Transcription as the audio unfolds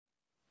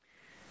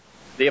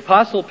The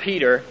Apostle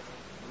Peter,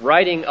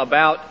 writing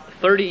about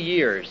 30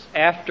 years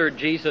after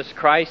Jesus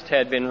Christ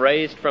had been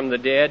raised from the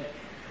dead,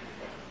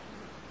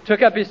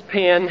 took up his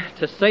pen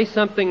to say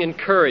something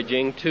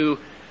encouraging to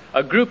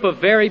a group of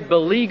very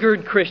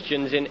beleaguered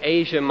Christians in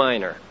Asia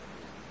Minor.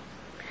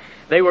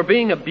 They were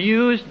being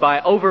abused by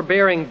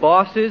overbearing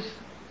bosses.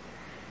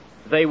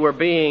 They were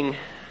being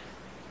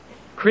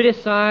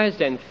criticized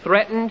and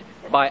threatened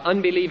by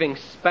unbelieving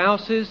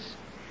spouses,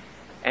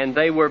 and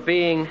they were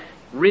being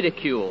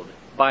ridiculed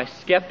by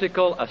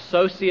skeptical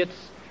associates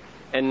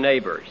and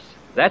neighbors.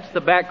 That's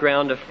the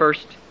background of 1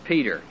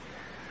 Peter.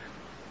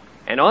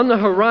 And on the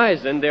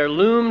horizon there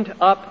loomed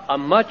up a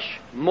much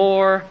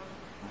more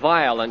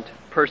violent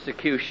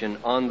persecution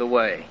on the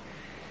way.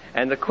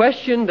 And the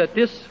question that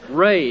this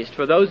raised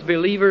for those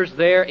believers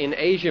there in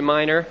Asia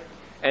Minor,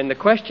 and the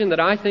question that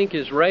I think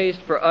is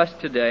raised for us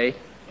today,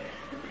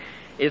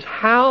 is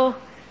how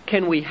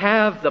can we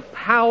have the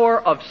power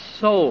of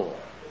soul?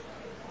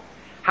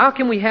 How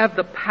can we have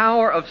the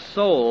power of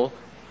soul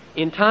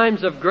in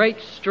times of great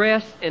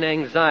stress and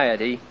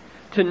anxiety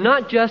to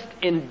not just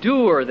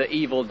endure the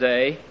evil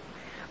day,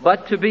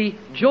 but to be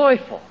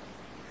joyful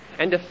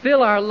and to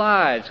fill our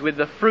lives with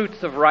the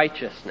fruits of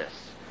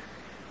righteousness,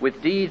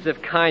 with deeds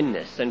of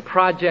kindness and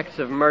projects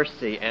of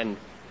mercy and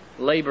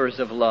labors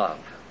of love?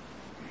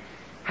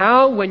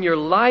 How, when your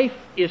life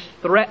is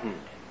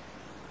threatened,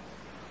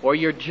 or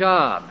your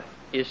job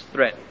is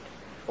threatened,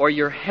 or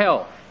your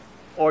health,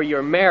 or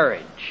your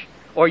marriage,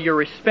 or your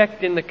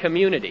respect in the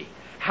community,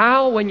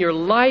 how, when your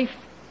life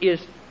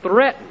is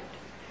threatened,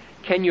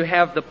 can you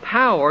have the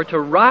power to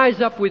rise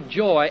up with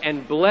joy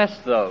and bless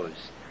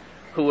those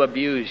who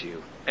abuse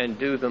you and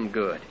do them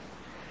good?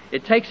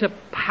 It takes a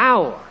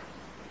power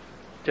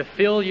to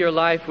fill your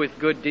life with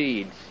good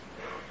deeds.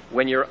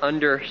 When you're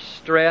under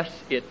stress,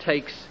 it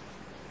takes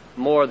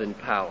more than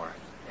power,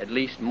 at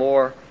least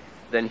more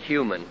than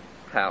human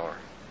power.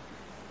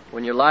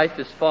 When your life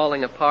is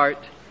falling apart,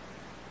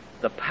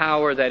 the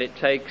power that it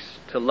takes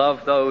to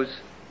love those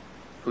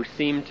who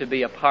seem to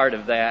be a part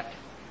of that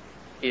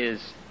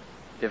is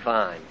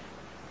divine,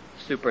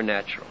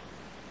 supernatural.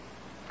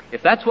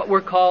 If that's what we're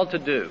called to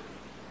do,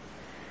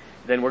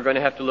 then we're going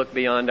to have to look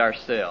beyond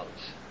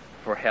ourselves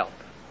for help.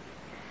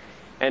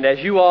 And as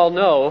you all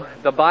know,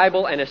 the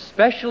Bible, and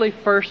especially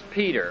 1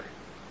 Peter,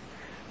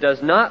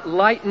 does not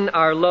lighten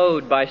our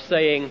load by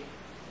saying,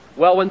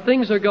 well, when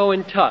things are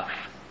going tough,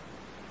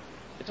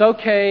 it's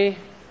okay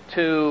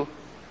to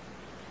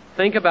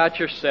think about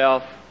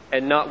yourself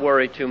and not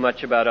worry too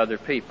much about other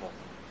people.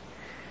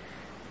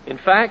 In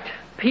fact,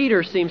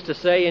 Peter seems to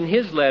say in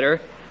his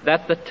letter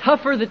that the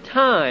tougher the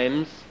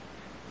times,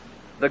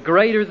 the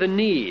greater the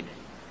need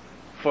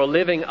for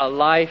living a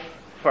life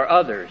for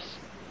others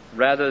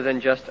rather than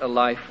just a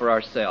life for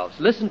ourselves.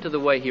 Listen to the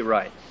way he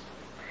writes.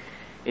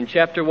 In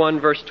chapter 1,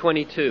 verse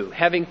 22,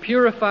 having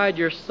purified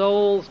your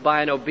souls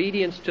by an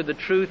obedience to the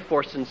truth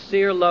for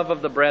sincere love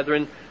of the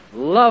brethren,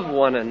 love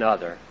one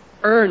another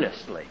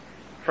earnestly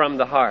from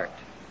the heart.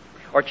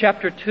 Or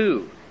chapter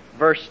 2,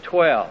 verse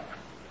 12,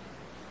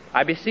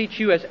 I beseech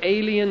you as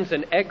aliens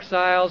and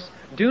exiles,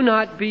 do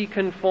not be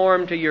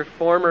conformed to your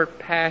former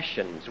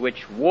passions,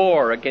 which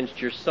war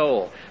against your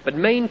soul, but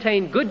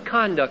maintain good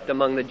conduct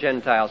among the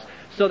Gentiles,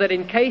 so that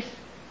in case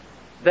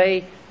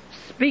they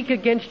speak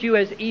against you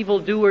as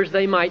evildoers,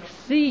 they might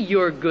see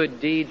your good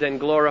deeds and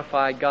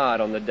glorify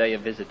God on the day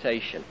of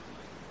visitation.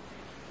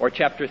 Or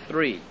chapter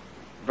 3,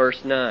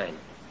 verse 9,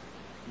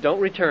 don't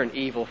return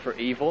evil for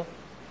evil,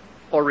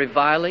 or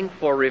reviling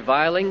for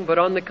reviling, but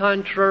on the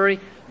contrary,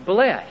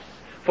 bless.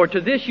 For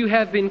to this you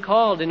have been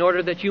called, in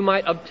order that you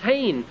might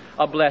obtain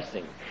a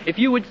blessing. If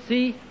you would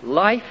see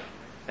life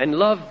and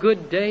love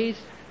good days,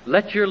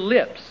 let your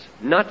lips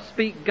not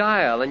speak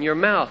guile, and your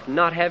mouth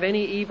not have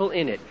any evil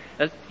in it.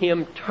 Let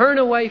him turn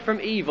away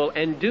from evil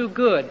and do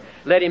good.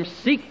 Let him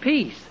seek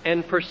peace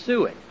and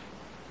pursue it.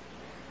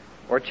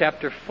 Or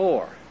chapter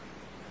 4,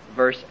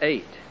 verse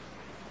 8,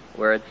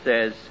 where it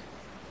says,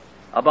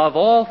 above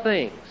all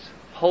things,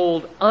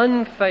 hold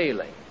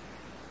unfailing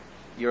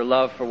your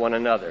love for one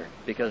another,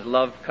 because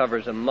love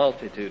covers a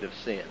multitude of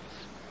sins.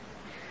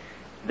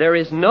 There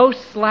is no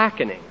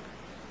slackening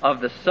of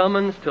the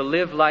summons to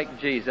live like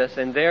Jesus,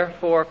 and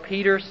therefore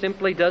Peter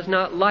simply does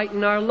not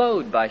lighten our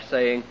load by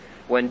saying,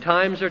 when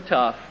times are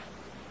tough,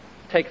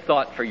 take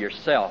thought for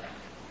yourself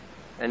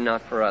and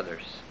not for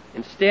others.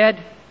 Instead,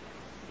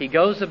 he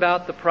goes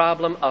about the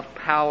problem of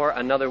power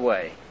another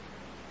way.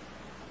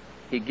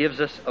 He gives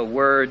us a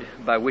word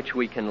by which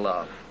we can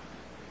love.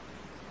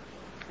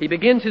 He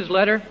begins his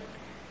letter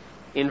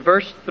in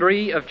verse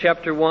 3 of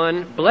chapter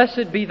 1,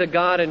 blessed be the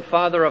God and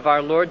Father of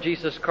our Lord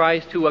Jesus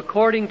Christ, who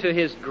according to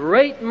his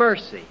great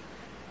mercy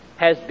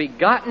has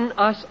begotten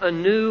us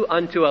anew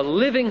unto a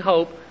living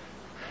hope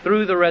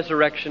through the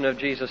resurrection of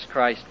Jesus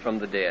Christ from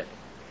the dead.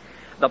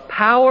 The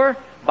power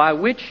by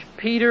which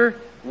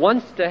Peter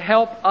wants to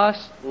help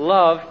us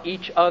love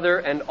each other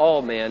and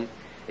all men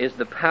is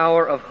the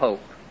power of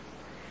hope.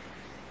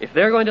 If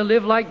they're going to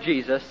live like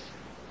Jesus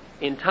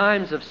in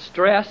times of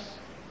stress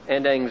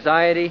and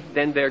anxiety,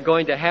 then they're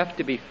going to have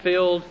to be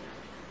filled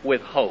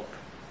with hope,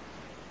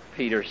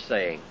 Peter's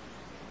saying.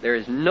 There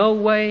is no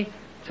way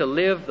to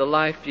live the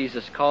life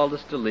Jesus called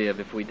us to live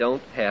if we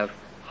don't have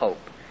hope.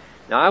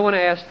 Now, I want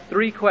to ask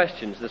 3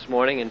 questions this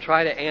morning and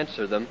try to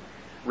answer them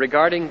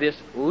regarding this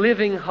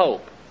living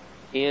hope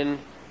in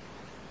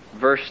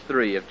verse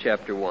 3 of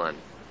chapter 1.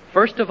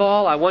 First of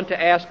all, I want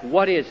to ask,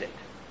 what is it?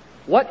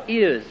 What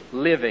is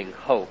living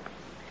hope?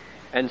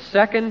 And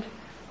second,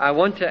 I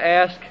want to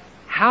ask,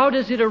 how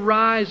does it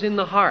arise in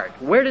the heart?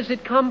 Where does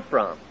it come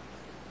from?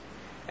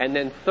 And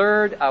then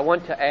third, I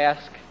want to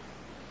ask,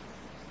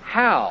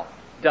 how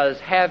does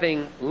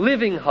having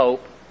living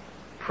hope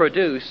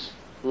produce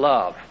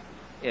love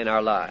in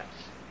our lives?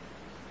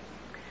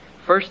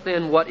 First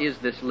then, what is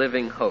this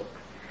living hope?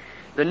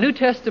 The New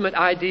Testament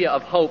idea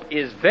of hope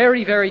is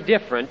very, very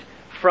different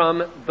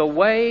from the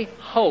way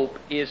hope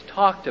is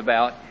talked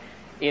about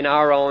in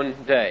our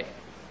own day.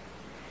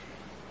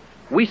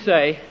 We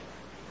say,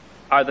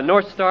 are the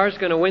North Stars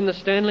going to win the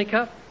Stanley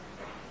Cup?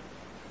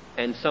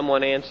 And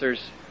someone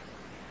answers,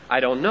 I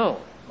don't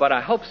know, but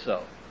I hope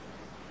so.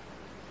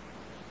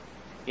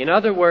 In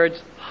other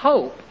words,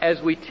 hope,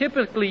 as we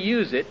typically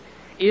use it,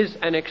 is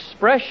an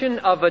expression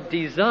of a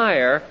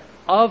desire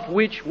of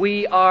which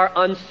we are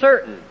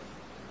uncertain.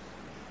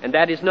 And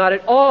that is not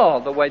at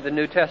all the way the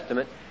New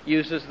Testament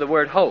uses the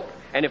word hope.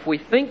 And if we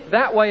think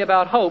that way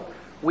about hope,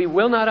 we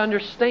will not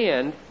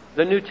understand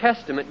the New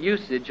Testament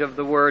usage of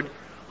the word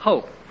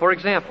hope. For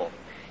example,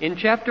 in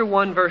chapter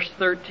 1, verse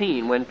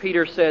 13, when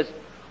Peter says,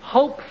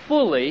 hope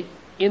fully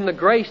in the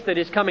grace that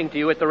is coming to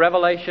you at the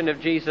revelation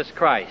of Jesus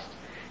Christ,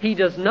 he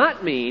does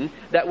not mean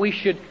that we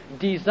should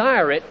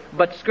desire it,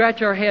 but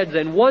scratch our heads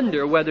and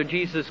wonder whether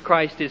Jesus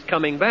Christ is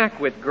coming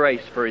back with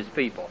grace for His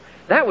people.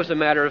 That was a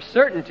matter of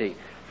certainty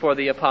for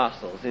the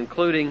apostles,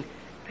 including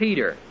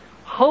Peter.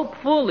 Hope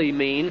fully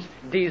means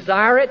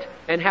desire it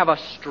and have a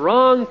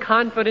strong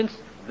confidence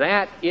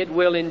that it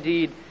will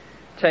indeed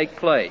take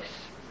place.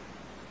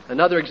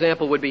 Another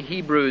example would be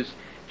Hebrews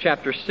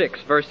chapter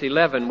 6, verse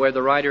 11, where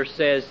the writer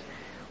says,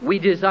 we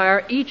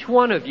desire each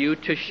one of you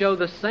to show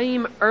the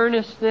same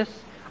earnestness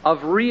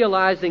of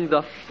realizing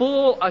the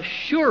full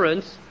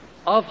assurance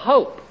of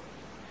hope.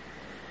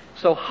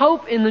 So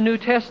hope in the New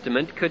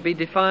Testament could be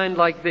defined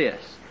like this: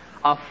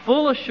 a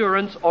full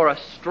assurance or a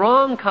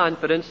strong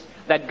confidence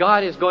that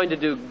God is going to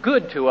do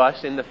good to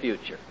us in the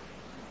future.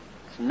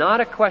 It's not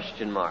a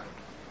question mark.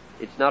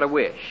 It's not a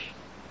wish.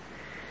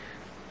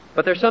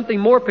 But there's something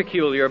more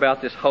peculiar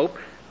about this hope.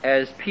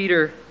 As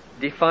Peter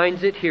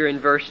defines it here in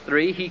verse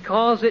 3, he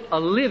calls it a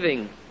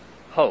living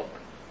hope.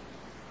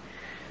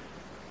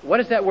 What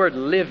does that word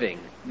living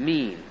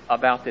mean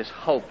about this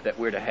hope that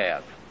we're to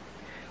have?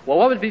 Well,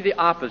 what would be the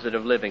opposite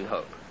of living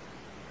hope?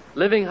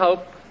 Living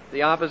hope,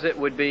 the opposite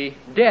would be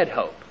dead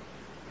hope.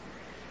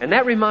 And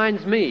that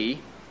reminds me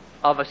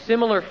of a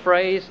similar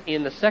phrase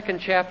in the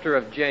 2nd chapter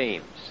of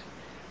James,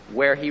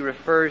 where he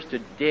refers to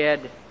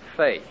dead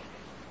faith.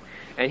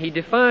 And he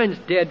defines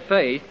dead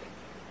faith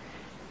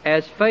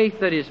as faith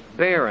that is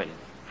barren,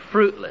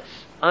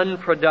 fruitless,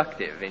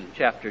 unproductive in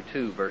chapter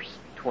 2, verse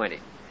 20.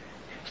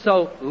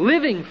 So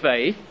living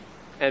faith,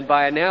 and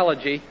by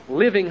analogy,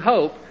 living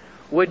hope,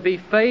 would be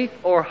faith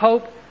or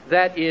hope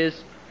that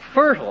is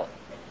fertile,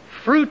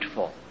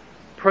 fruitful,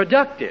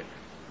 productive.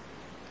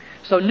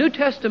 So New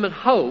Testament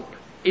hope,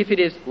 if it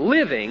is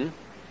living,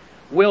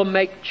 will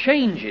make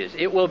changes.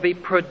 It will be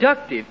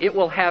productive. It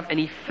will have an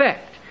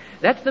effect.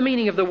 That's the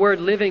meaning of the word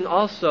living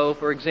also,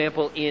 for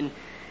example, in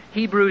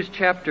Hebrews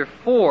chapter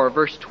 4,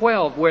 verse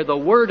 12, where the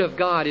Word of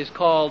God is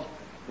called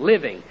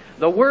living.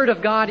 The Word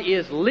of God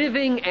is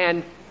living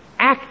and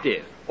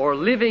active, or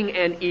living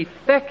and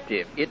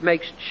effective. It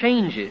makes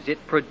changes.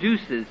 It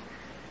produces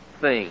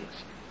things.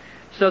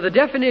 So the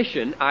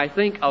definition, I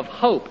think, of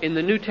hope in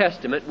the New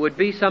Testament would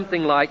be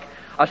something like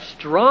a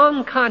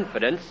strong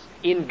confidence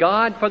in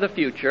God for the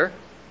future,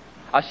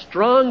 a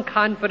strong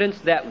confidence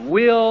that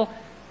will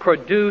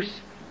produce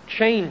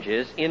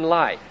changes in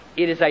life.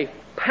 It is a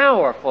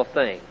powerful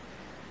thing,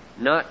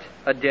 not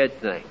a dead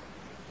thing.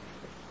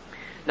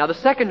 Now, the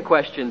second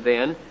question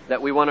then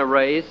that we want to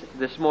raise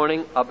this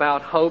morning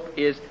about hope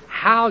is,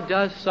 how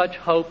does such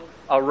hope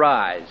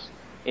arise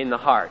in the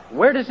heart?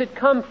 Where does it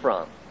come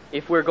from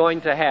if we're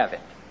going to have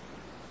it?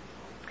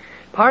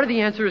 Part of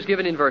the answer is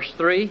given in verse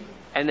 3,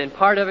 and then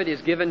part of it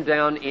is given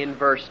down in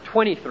verse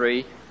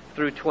 23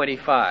 through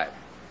 25.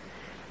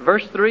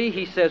 Verse 3,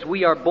 he says,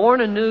 we are born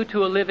anew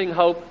to a living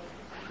hope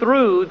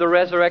through the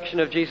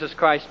resurrection of Jesus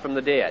Christ from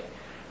the dead.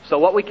 So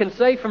what we can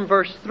say from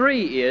verse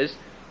 3 is,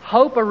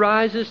 hope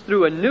arises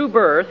through a new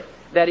birth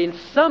that in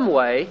some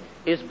way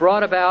is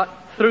brought about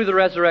through the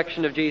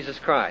resurrection of Jesus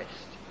Christ.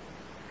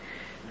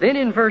 Then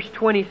in verse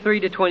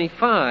 23 to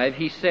 25,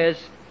 he says,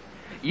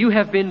 you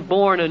have been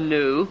born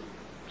anew,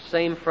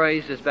 same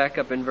phrase as back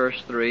up in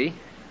verse 3,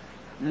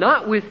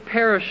 not with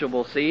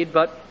perishable seed,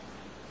 but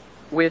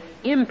with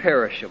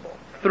imperishable,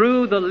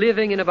 through the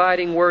living and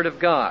abiding Word of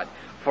God.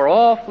 For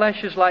all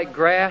flesh is like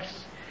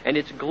grass, and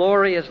its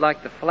glory is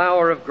like the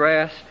flower of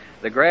grass.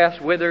 The grass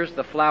withers,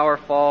 the flower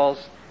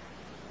falls,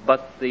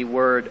 but the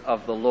word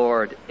of the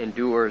Lord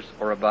endures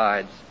or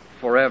abides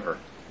forever.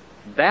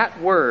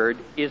 That word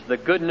is the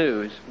good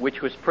news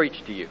which was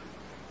preached to you.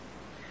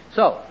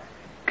 So,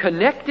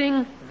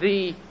 connecting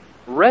the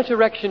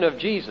resurrection of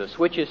Jesus,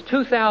 which is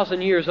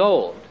 2,000 years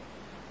old,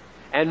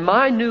 and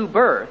my new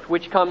birth,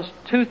 which comes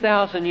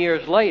 2,000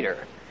 years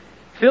later,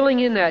 filling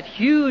in that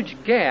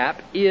huge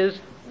gap is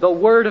the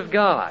Word of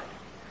God,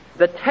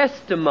 the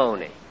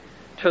testimony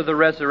to the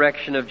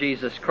resurrection of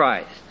Jesus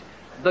Christ,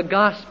 the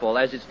gospel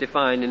as it's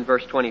defined in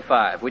verse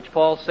 25, which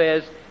Paul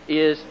says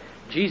is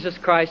Jesus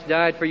Christ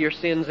died for your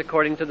sins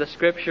according to the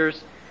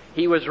Scriptures.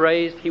 He was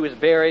raised, He was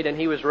buried, and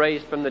He was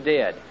raised from the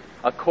dead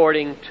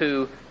according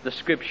to the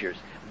Scriptures.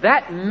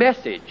 That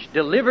message,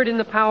 delivered in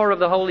the power of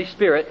the Holy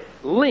Spirit,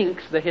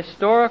 links the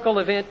historical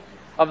event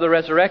of the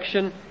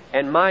resurrection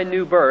and my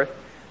new birth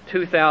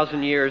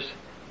 2,000 years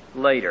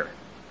later.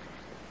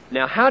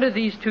 Now, how do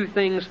these two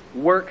things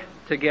work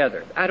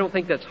together? I don't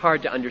think that's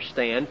hard to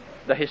understand.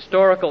 The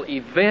historical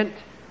event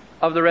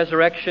of the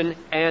resurrection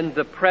and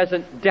the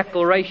present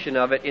declaration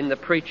of it in the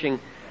preaching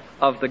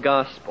of the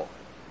gospel.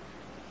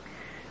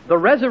 The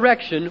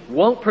resurrection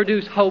won't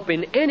produce hope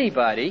in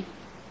anybody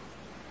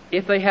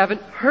if they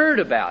haven't heard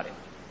about it.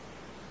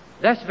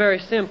 That's very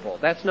simple.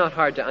 That's not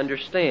hard to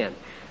understand.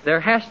 There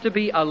has to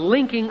be a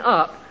linking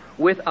up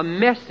with a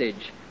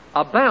message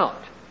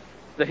about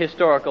the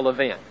historical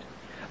event.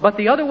 But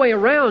the other way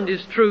around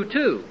is true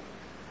too.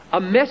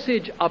 A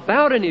message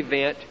about an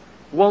event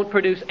won't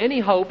produce any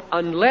hope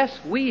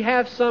unless we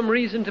have some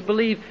reason to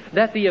believe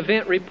that the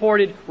event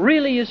reported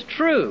really is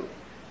true,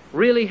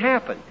 really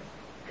happened.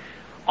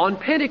 On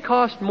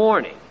Pentecost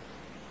morning,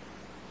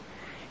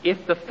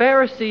 if the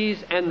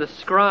Pharisees and the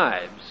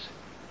scribes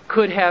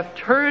could have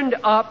turned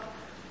up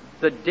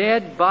the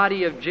dead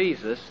body of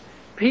Jesus,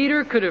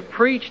 Peter could have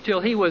preached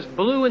till he was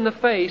blue in the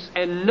face,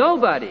 and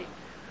nobody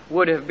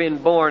would have been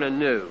born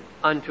anew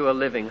unto a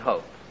living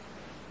hope.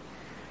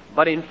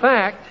 But in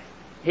fact,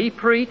 he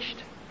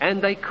preached,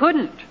 and they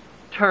couldn't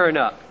turn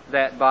up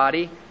that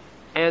body,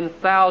 and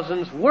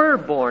thousands were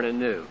born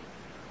anew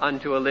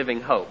unto a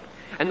living hope.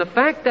 And the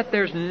fact that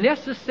there's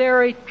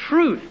necessary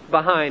truth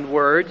behind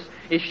words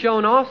is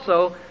shown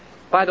also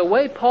by the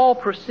way Paul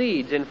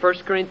proceeds in 1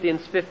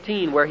 Corinthians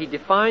 15, where he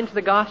defines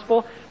the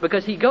gospel,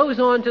 because he goes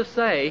on to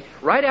say,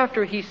 right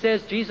after he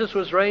says Jesus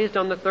was raised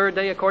on the third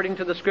day according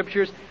to the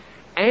Scriptures,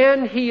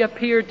 and he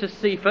appeared to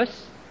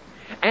Cephas,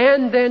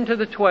 and then to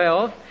the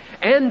 12,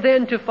 and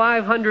then to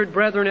 500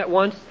 brethren at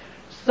once,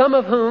 some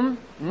of whom,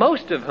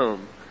 most of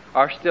whom,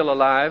 are still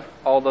alive,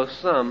 although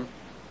some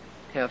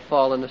have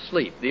fallen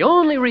asleep. The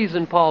only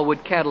reason Paul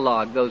would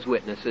catalog those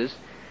witnesses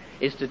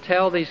is to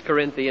tell these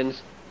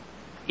Corinthians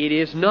it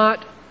is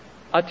not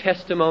a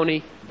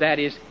testimony that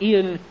is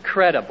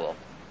incredible.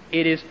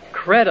 It is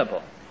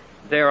credible.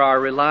 There are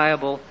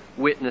reliable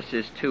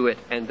witnesses to it,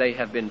 and they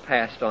have been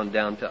passed on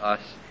down to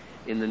us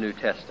in the New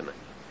Testament.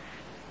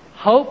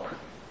 Hope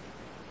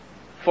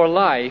for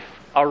life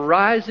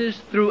arises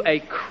through a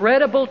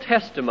credible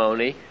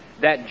testimony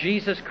that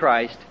Jesus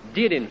Christ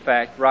did in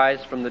fact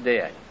rise from the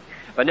dead.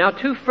 But now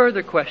two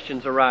further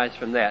questions arise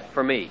from that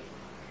for me.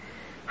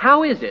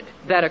 How is it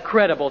that a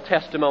credible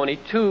testimony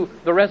to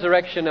the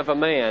resurrection of a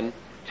man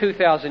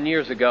 2,000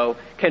 years ago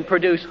can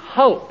produce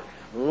hope,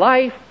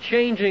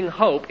 life-changing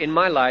hope in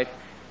my life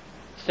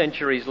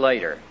centuries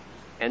later?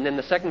 And then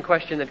the second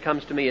question that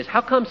comes to me is, how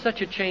come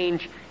such a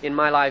change in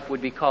my life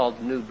would be called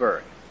new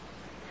birth?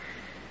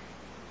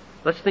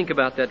 Let's think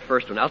about that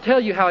first one. I'll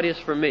tell you how it is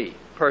for me,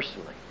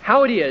 personally.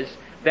 How it is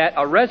that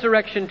a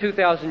resurrection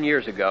 2,000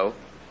 years ago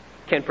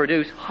can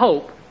produce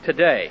hope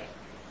today.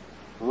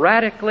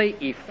 Radically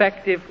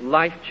effective,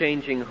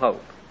 life-changing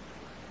hope.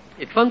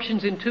 It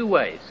functions in two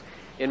ways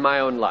in my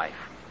own life.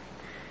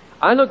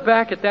 I look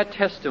back at that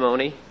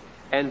testimony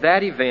and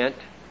that event,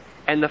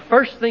 and the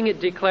first thing it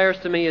declares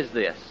to me is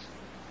this: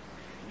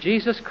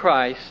 Jesus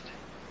Christ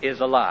is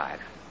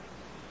alive.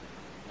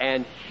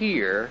 And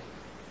here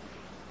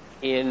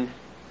in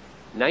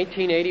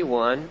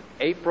 1981,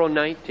 April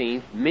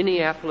 19th,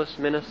 Minneapolis,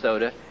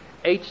 Minnesota,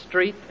 8th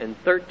Street and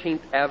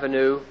 13th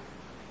Avenue,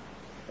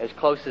 as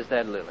close as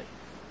that lily.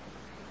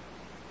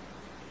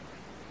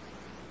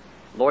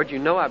 Lord, you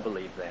know I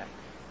believe that.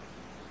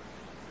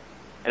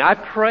 And I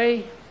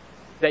pray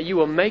that you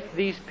will make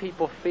these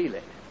people feel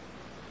it.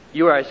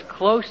 You are as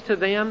close to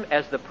them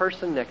as the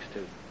person next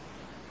to them.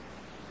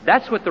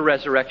 That's what the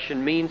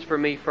resurrection means for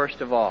me,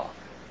 first of all.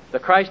 The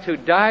Christ who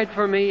died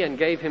for me and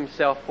gave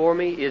himself for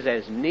me is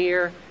as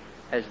near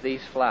as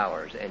these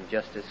flowers and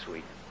just as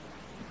sweet.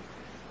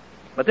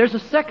 But there's a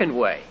second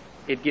way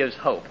it gives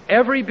hope,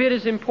 every bit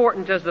as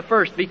important as the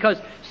first, because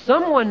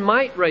someone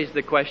might raise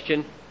the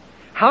question,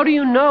 how do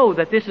you know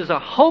that this is a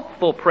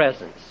hopeful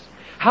presence?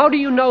 How do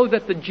you know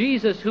that the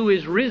Jesus who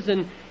is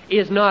risen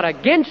is not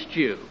against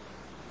you,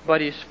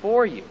 but is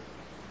for you?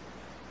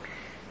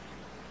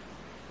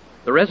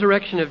 The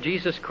resurrection of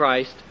Jesus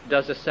Christ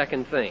does a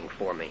second thing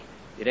for me.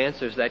 It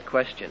answers that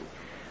question.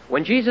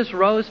 When Jesus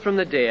rose from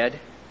the dead,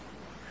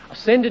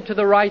 ascended to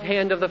the right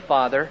hand of the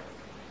Father,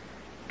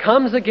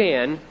 comes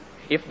again,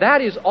 If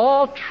that is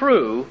all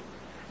true,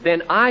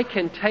 then I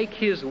can take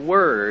His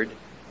word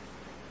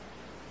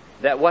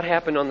that what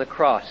happened on the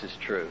cross is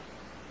true.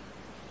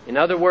 In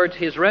other words,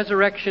 His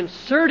resurrection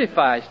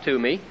certifies to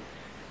me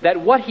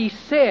that what He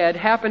said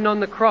happened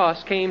on the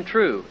cross came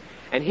true.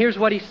 And here's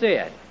what He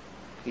said.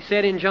 He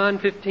said in John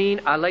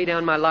 15, I lay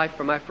down my life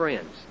for my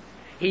friends.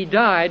 He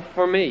died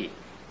for me.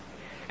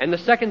 And the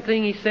second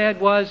thing He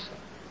said was,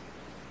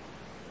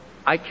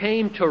 I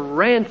came to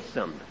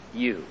ransom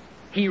you.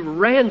 He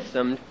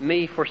ransomed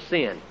me for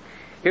sin.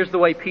 Here's the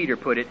way Peter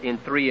put it in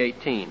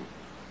 3:18.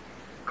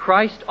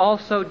 Christ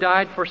also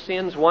died for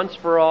sins once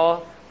for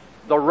all,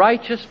 the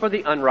righteous for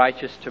the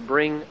unrighteous, to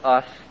bring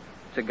us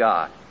to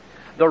God.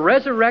 The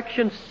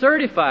resurrection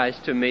certifies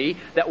to me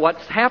that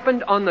what's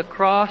happened on the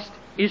cross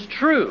is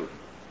true.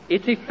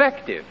 It's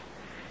effective.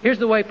 Here's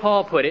the way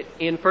Paul put it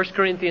in 1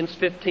 Corinthians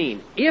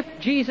 15. If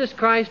Jesus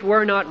Christ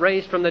were not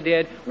raised from the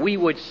dead, we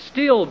would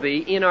still be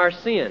in our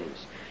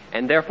sins.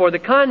 And therefore the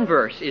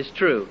converse is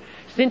true.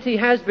 Since He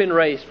has been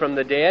raised from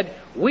the dead,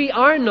 we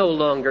are no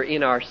longer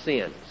in our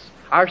sins.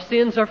 Our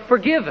sins are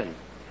forgiven.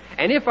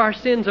 And if our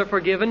sins are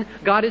forgiven,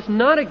 God is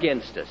not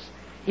against us.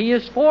 He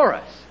is for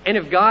us. And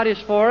if God is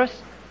for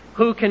us,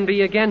 who can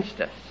be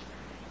against us?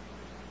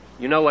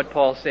 You know what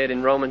Paul said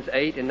in Romans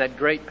 8 in that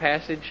great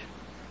passage?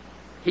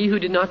 He who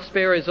did not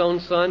spare His own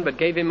Son, but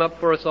gave Him up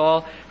for us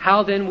all,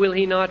 how then will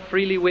He not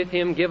freely with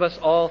Him give us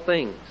all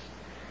things?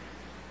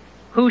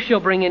 Who shall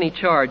bring any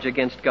charge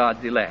against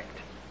God's elect?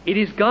 It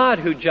is God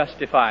who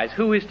justifies.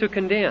 Who is to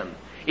condemn?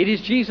 It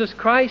is Jesus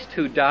Christ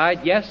who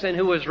died, yes, and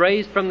who was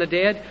raised from the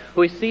dead,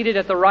 who is seated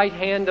at the right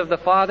hand of the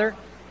Father,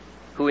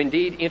 who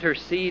indeed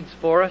intercedes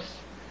for us.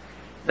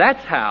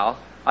 That's how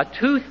a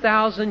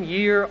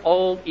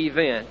 2,000-year-old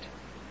event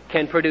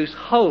can produce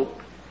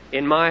hope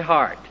in my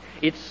heart.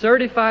 It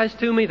certifies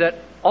to me that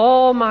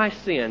all my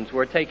sins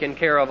were taken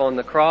care of on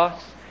the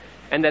cross,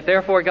 and that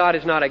therefore God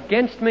is not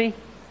against me,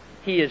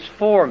 He is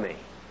for me.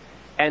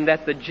 And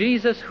that the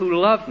Jesus who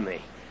loved me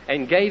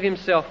and gave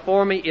Himself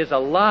for me is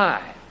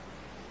alive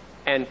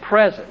and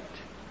present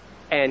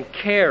and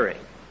caring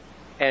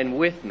and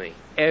with me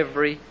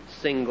every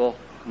single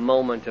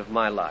moment of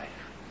my life.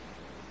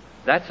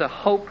 That's a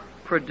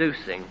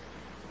hope-producing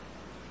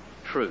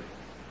truth.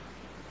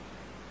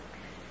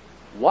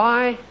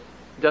 Why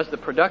does the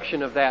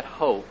production of that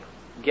hope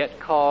get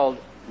called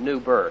new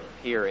birth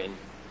here in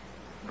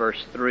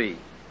verse 3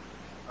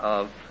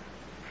 of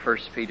 1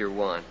 Peter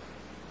 1?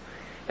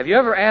 Have you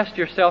ever asked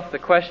yourself the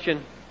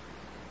question,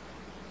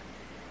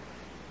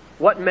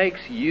 what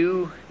makes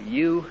you,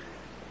 you?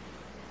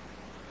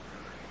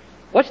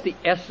 What's the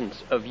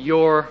essence of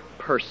your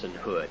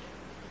personhood?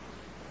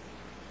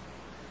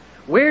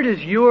 Where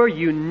does your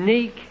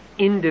unique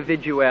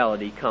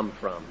individuality come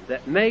from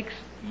that makes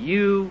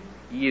you,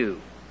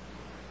 you?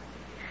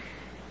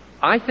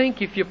 I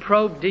think if you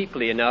probe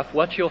deeply enough,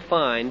 what you'll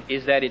find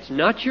is that it's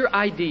not your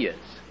ideas,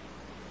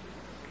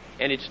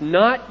 and it's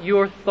not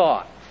your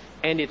thoughts,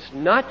 and it's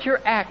not your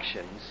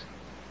actions,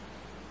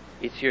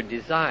 it's your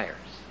desires.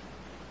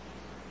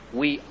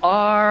 We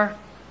are,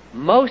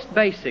 most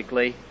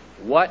basically,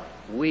 what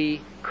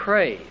we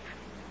crave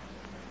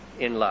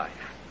in life.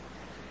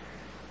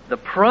 The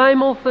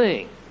primal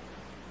thing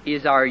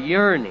is our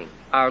yearning,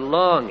 our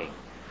longing.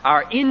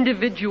 Our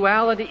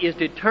individuality is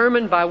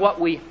determined by what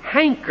we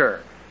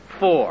hanker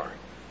for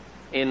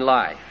in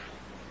life.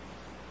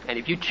 And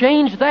if you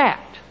change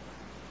that,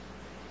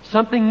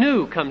 something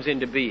new comes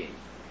into being.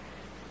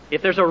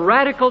 If there's a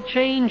radical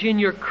change in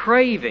your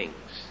cravings,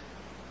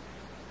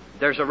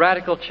 there's a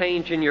radical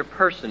change in your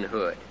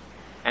personhood.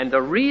 And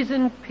the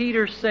reason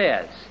Peter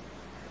says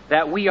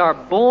that we are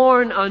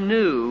born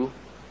anew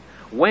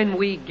when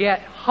we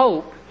get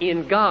hope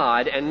in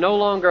God and no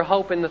longer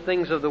hope in the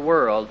things of the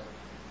world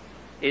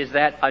is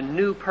that a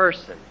new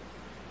person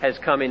has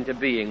come into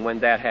being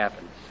when that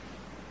happens.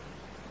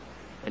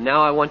 And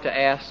now I want to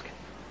ask,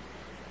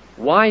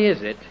 why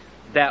is it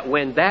that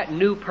when that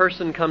new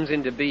person comes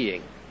into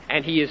being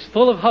and he is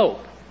full of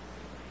hope,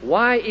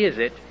 why is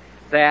it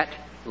that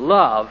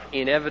love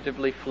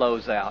inevitably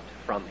flows out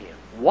from him?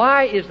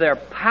 Why is there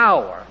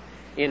power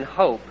in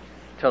hope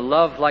to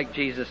love like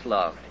Jesus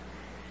loved?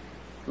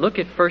 Look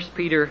at 1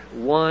 Peter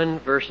 1,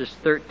 verses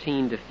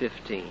 13 to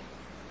 15.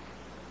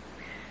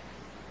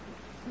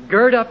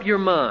 Gird up your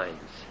minds,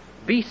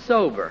 be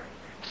sober,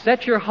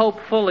 set your hope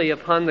fully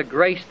upon the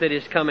grace that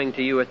is coming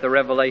to you at the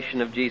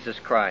revelation of Jesus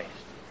Christ.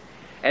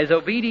 As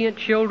obedient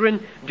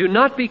children, do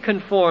not be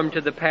conformed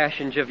to the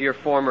passions of your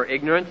former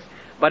ignorance,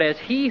 but as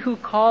He who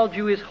called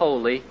you is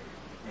holy,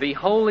 be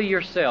holy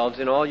yourselves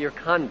in all your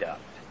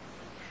conduct.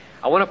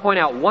 I want to point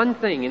out one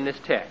thing in this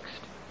text.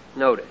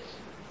 Notice.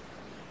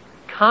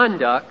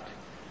 Conduct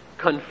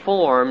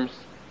conforms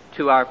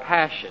to our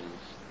passions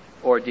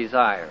or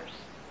desires.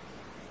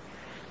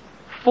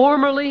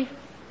 Formerly,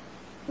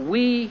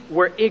 we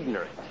were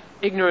ignorant.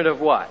 Ignorant of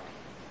what?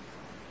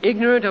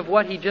 Ignorant of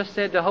what he just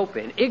said to hope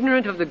in.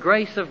 Ignorant of the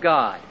grace of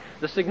God,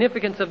 the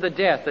significance of the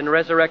death and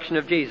resurrection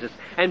of Jesus.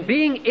 And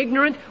being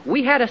ignorant,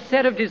 we had a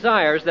set of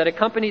desires that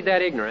accompanied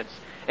that ignorance.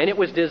 And it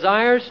was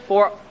desires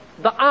for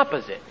the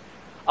opposite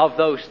of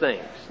those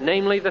things,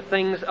 namely the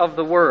things of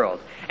the world.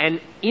 And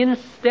in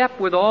step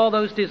with all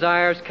those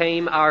desires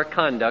came our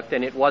conduct,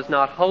 and it was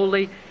not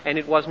holy and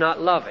it was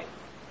not loving.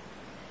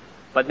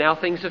 But now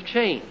things have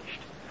changed.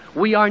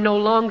 We are no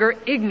longer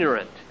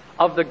ignorant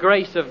of the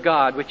grace of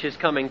God which is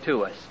coming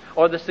to us,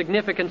 or the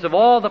significance of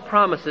all the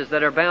promises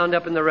that are bound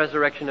up in the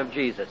resurrection of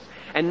Jesus.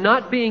 And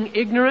not being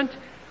ignorant,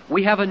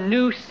 we have a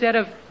new set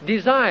of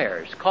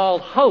desires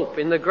called hope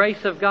in the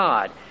grace of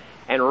God.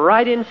 And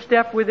right in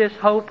step with this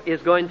hope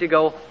is going to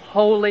go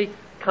holy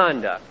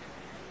conduct,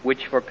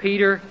 which for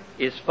Peter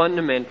is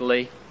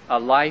fundamentally a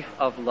life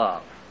of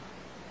love.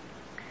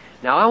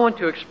 Now I want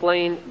to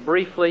explain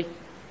briefly,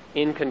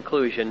 in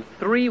conclusion,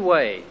 3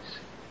 ways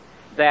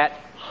that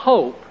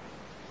hope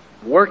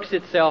works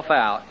itself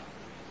out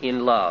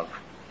in love.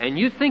 And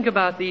you think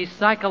about these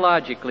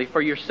psychologically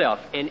for yourself.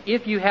 And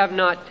if you have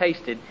not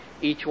tasted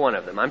each one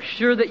of them, I'm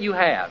sure that you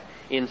have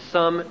in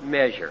some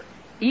measure.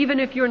 Even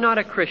if you're not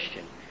a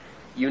Christian,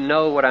 you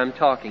know what I'm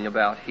talking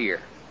about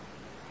here.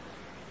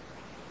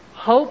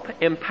 Hope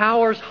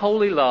empowers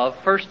holy love,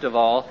 first of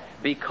all,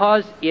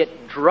 because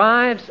it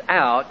drives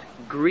out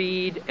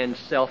greed and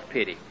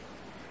self-pity.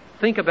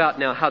 Think about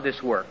now how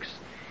this works.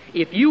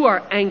 If you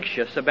are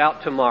anxious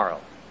about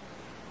tomorrow,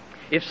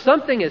 if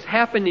something has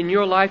happened in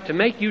your life to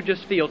make you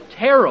just feel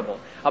terrible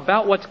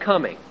about what's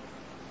coming,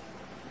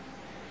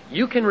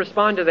 you can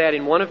respond to that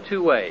in one of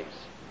 2 ways.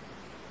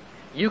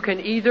 You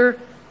can either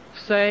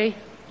say,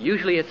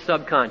 usually it's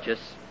subconscious,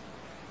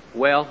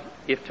 well,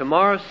 if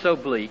tomorrow's so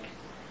bleak,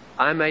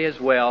 I may as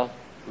well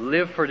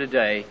live for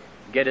today,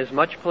 get as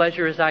much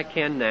pleasure as I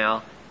can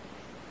now,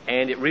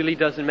 and it really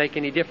doesn't make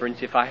any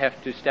difference if I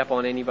have to step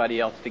on anybody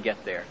else to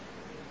get there,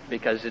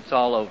 because it's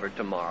all over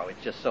tomorrow.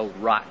 It's just so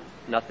rotten.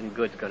 Nothing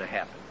good's going to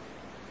happen.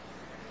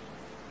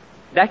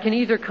 That can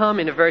either come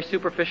in a very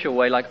superficial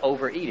way, like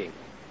overeating.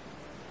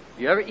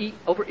 You ever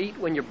overeat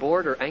when you're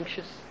bored or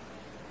anxious?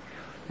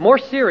 More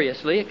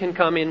seriously, it can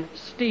come in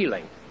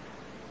stealing.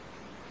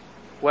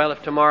 Well,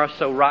 if tomorrow's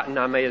so rotten,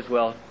 I may as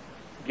well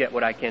get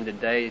what I can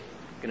today. It's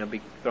going to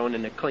be thrown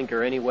in the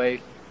clinker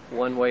anyway,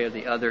 one way or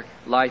the other.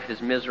 Life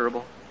is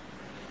miserable.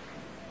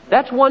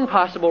 That's one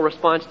possible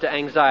response to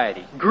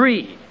anxiety.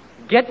 Greed.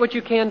 Get what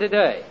you can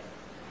today.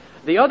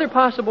 The other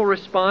possible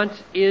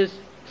response is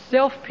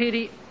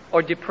self-pity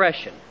or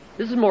depression.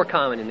 This is more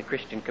common in the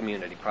Christian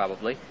community,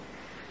 probably.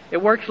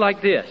 It works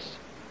like this.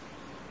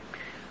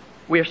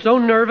 We are so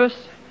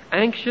nervous,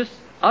 anxious,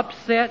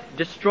 upset,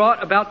 distraught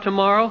about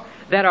tomorrow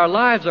that our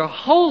lives are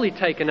wholly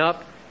taken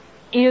up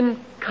in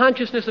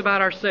consciousness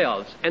about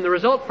ourselves. And the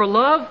result for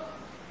love,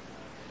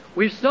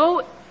 we're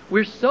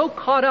so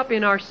caught up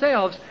in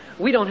ourselves,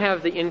 we don't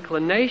have the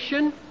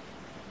inclination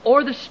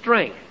or the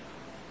strength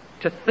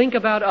to think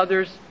about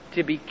others,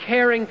 to be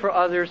caring for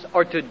others,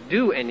 or to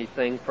do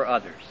anything for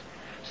others.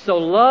 So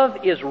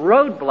love is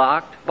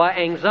roadblocked by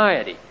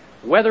anxiety,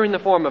 whether in the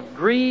form of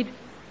greed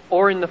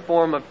or in the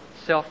form of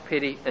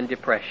self-pity and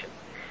depression.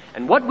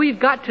 And what we've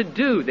got to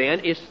do then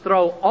is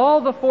throw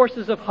all the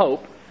forces of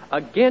hope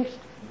against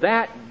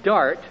that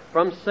dart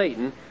from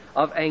Satan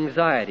of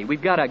anxiety.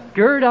 We've got to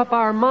gird up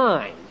our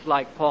minds,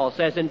 like Paul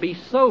says, and be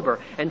sober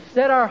and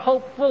set our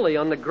hope fully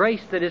on the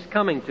grace that is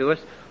coming to us.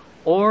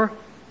 Or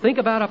think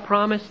about a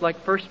promise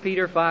like 1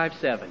 Peter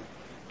 5:7.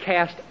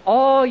 Cast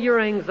all your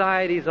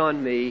anxieties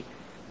on me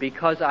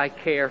because I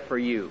care for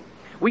you.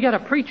 We got to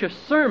preach a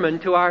sermon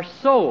to our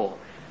soul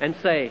and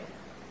say,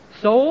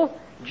 soul,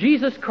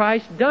 Jesus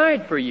Christ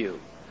died for you.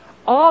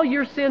 All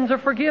your sins are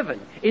forgiven.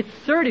 It's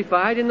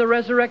certified in the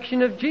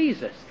resurrection of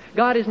Jesus.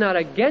 God is not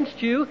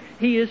against you.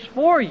 He is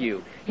for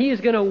you. He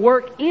is going to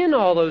work in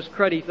all those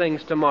cruddy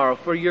things tomorrow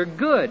for your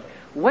good.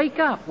 Wake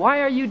up.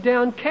 Why are you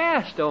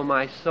downcast, O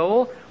my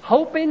soul?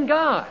 Hope in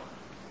God.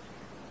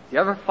 You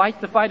ever fight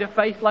the fight of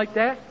faith like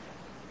that?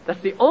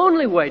 That's the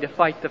only way to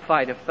fight the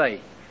fight of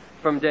faith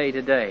from day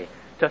to day.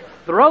 To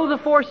throw the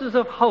forces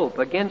of hope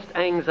against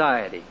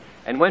anxiety.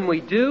 And when we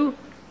do,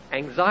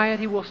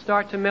 anxiety will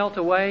start to melt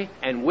away,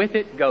 and with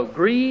it go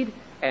greed,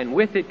 and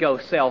with it go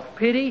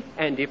self-pity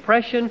and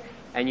depression.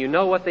 And you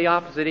know what the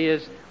opposite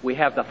is? We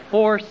have the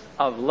force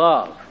of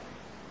love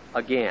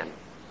again.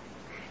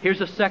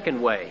 Here's a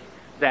second way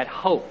that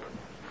hope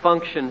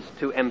functions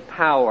to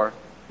empower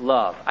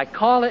love. I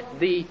call it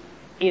the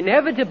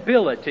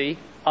inevitability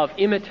of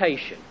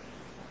imitation.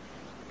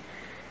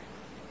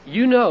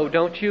 You know,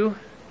 don't you,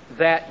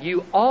 that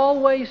you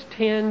always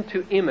tend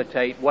to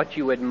imitate what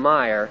you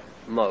admire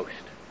most.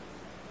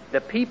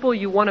 The people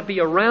you want to be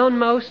around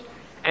most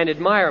and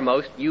admire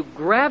most, you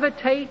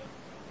gravitate,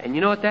 and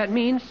you know what that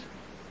means?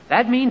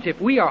 That means if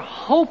we are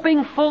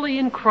hoping fully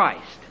in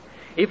Christ,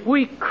 if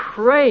we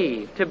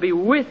crave to be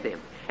with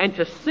Him and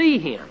to see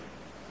Him,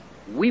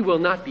 we will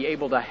not be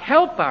able to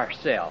help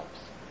ourselves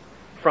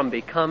from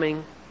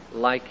becoming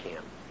like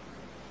Him.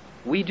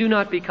 We do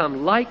not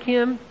become like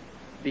Him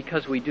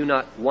because we do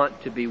not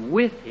want to be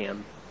with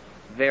Him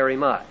very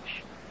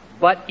much.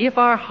 But if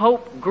our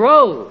hope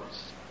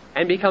grows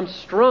and becomes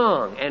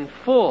strong and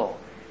full,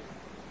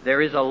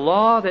 there is a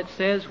law that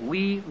says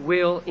we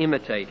will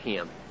imitate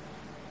Him.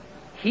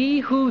 He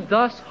who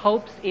thus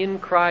hopes in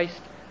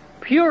Christ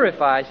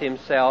purifies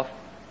himself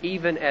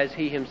even as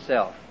he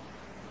himself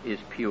is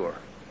pure.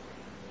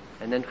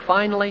 And then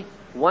finally,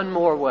 one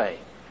more way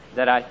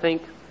that I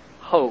think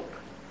hope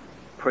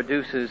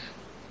produces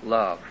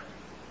love.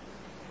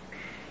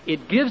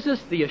 It gives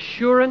us the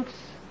assurance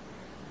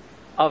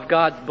of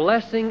God's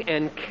blessing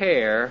and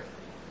care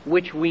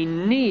which we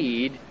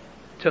need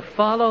to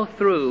follow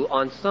through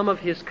on some of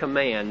His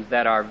commands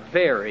that are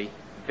very,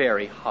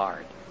 very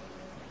hard.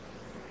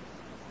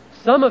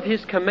 Some of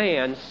His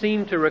commands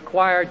seem to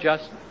require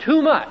just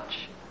too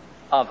much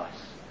of us,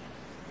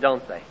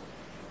 don't they,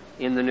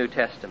 in the New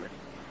Testament?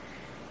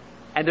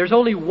 And there's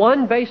only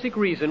one basic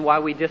reason why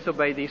we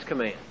disobey these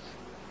commands.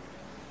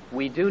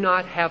 We do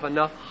not have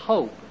enough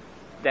hope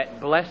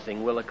that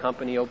blessing will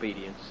accompany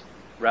obedience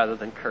rather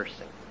than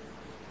cursing.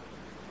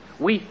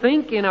 We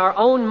think in our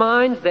own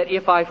minds that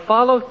if I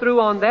follow through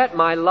on that,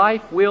 my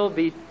life will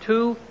be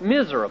too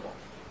miserable.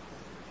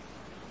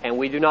 And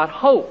we do not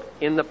hope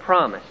in the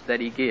promise that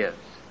He gives.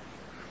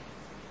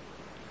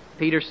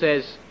 Peter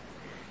says,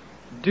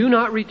 do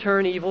not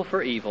return evil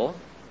for evil,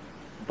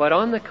 but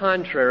on the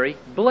contrary,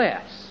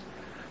 bless.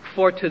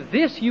 For to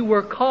this you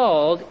were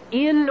called,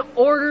 in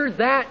order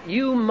that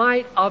you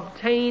might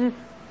obtain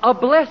a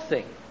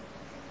blessing.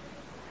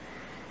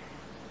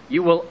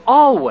 You will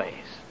always,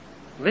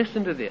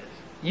 listen to this,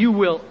 you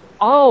will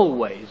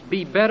always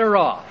be better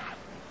off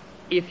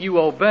if you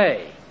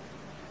obey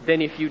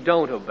than if you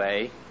don't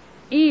obey,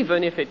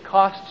 even if it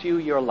costs you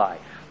your life.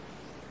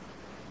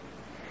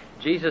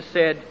 Jesus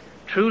said,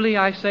 truly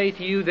I say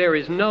to you, there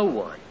is no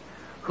one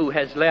who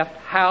has left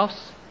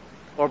house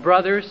or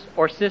brothers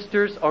or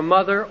sisters or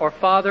mother or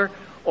father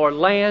or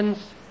lands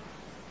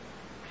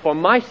for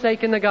my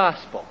sake in the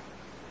gospel,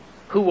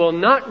 who will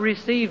not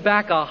receive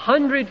back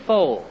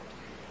 100-fold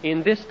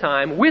in this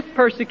time with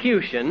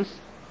persecutions,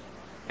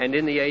 and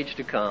in the age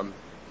to come,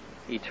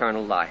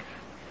 eternal life.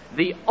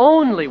 The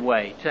only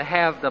way to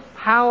have the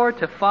power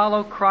to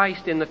follow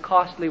Christ in the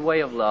costly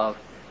way of love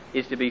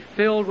is to be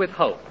filled with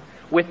hope,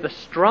 with the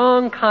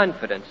strong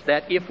confidence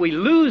that if we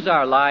lose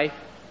our life,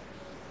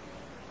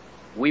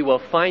 we will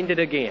find it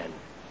again,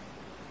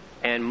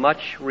 and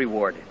much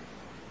rewarded.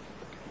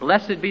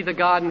 Blessed be the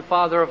God and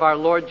Father of our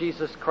Lord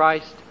Jesus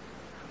Christ,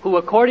 who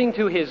according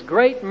to His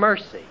great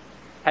mercy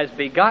has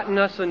begotten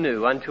us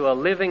anew unto a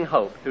living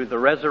hope through the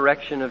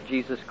resurrection of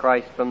Jesus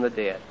Christ from the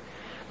dead.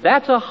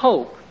 That's a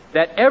hope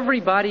that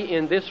everybody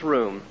in this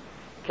room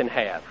can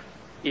have,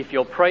 if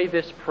you'll pray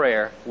this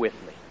prayer with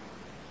me.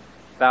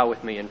 Bow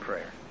with me in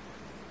prayer.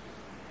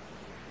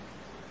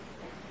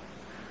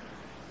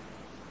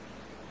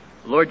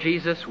 Lord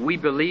Jesus, we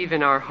believe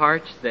in our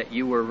hearts that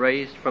you were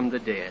raised from the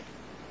dead.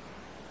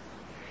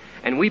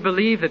 And we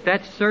believe that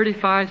that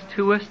certifies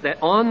to us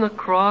that on the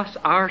cross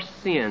our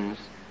sins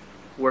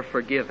were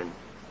forgiven.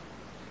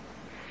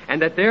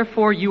 And that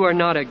therefore you are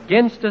not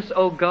against us,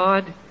 O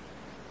God,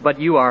 but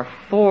you are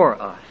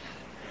for us.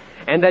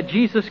 And that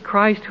Jesus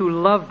Christ, who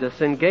loved us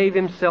and gave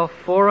Himself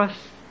for us,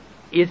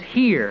 is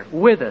here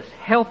with us,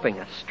 helping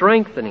us,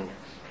 strengthening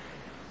us,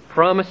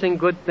 promising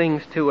good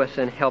things to us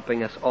and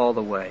helping us all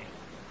the way.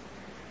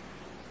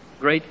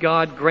 Great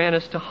God, grant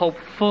us to hope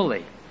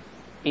fully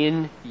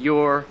in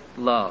your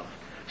love,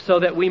 so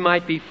that we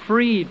might be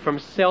freed from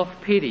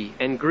self-pity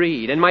and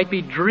greed and might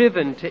be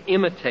driven to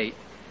imitate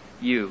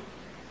you.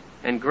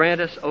 And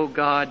grant us, O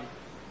God,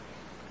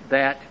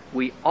 that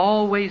we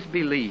always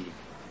believe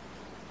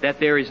that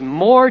there is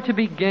more to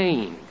be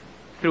gained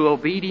through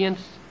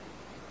obedience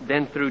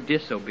than through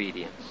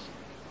disobedience.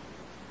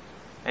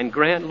 And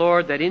grant,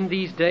 Lord, that in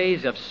these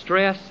days of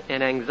stress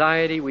and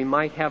anxiety we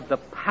might have the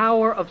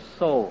power of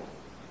soul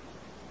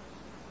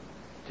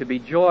to be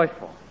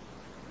joyful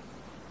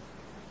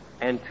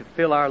and to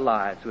fill our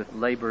lives with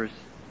labors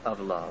of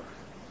love.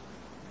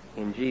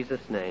 In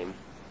Jesus' name,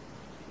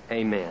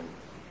 amen.